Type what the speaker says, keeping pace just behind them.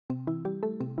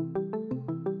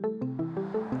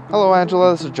Hello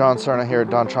Angela, this is John Cerna here at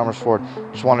Don Chalmers Ford.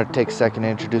 Just wanted to take a second to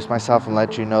introduce myself and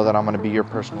let you know that I'm going to be your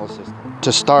personal assistant.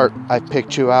 To start, I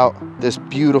picked you out this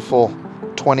beautiful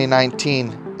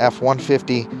 2019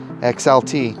 F150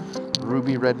 XLT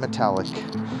ruby red metallic.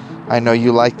 I know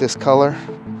you like this color,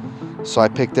 so I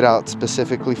picked it out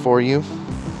specifically for you.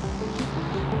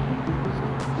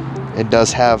 It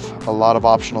does have a lot of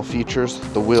optional features: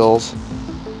 the wheels,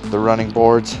 the running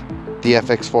boards, the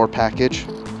FX4 package.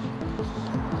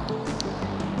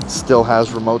 Still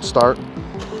has remote start.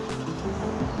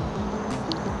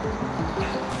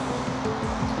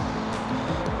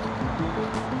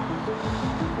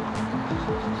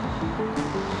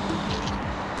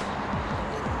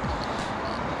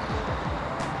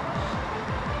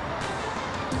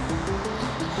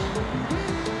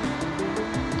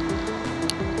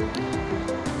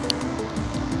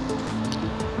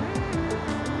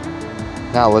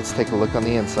 Now let's take a look on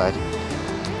the inside.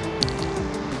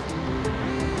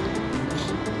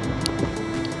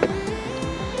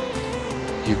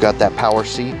 You've got that power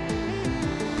seat,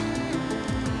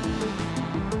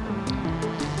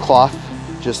 cloth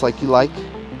just like you like,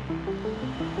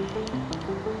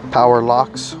 power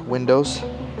locks, windows,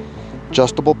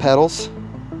 adjustable pedals,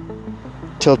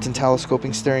 tilt and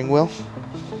telescoping steering wheel.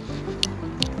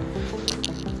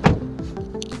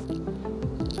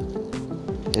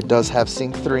 It does have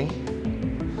Sync 3. Let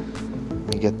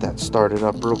me get that started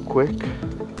up real quick.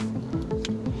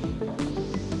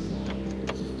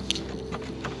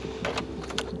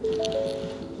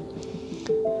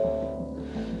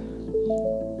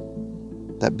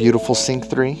 That beautiful Sync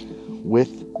 3 with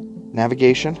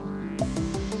navigation.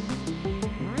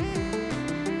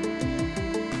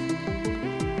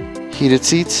 Heated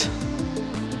seats.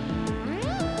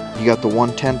 You got the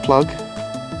 110 plug,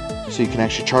 so you can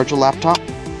actually charge a laptop.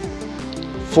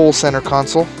 Full center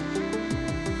console.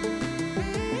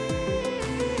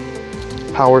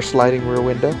 Power sliding rear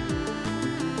window.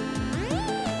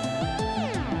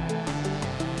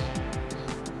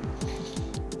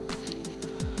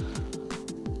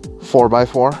 Four by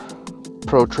 4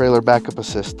 Pro Trailer Backup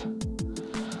Assist.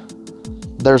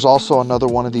 There's also another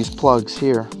one of these plugs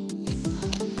here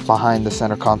behind the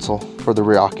center console for the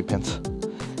rear occupants,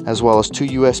 as well as 2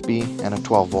 USB and a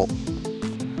 12 volt.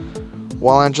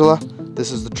 Well, Angela,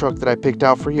 this is the truck that I picked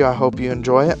out for you. I hope you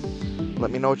enjoy it.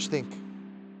 Let me know what you think.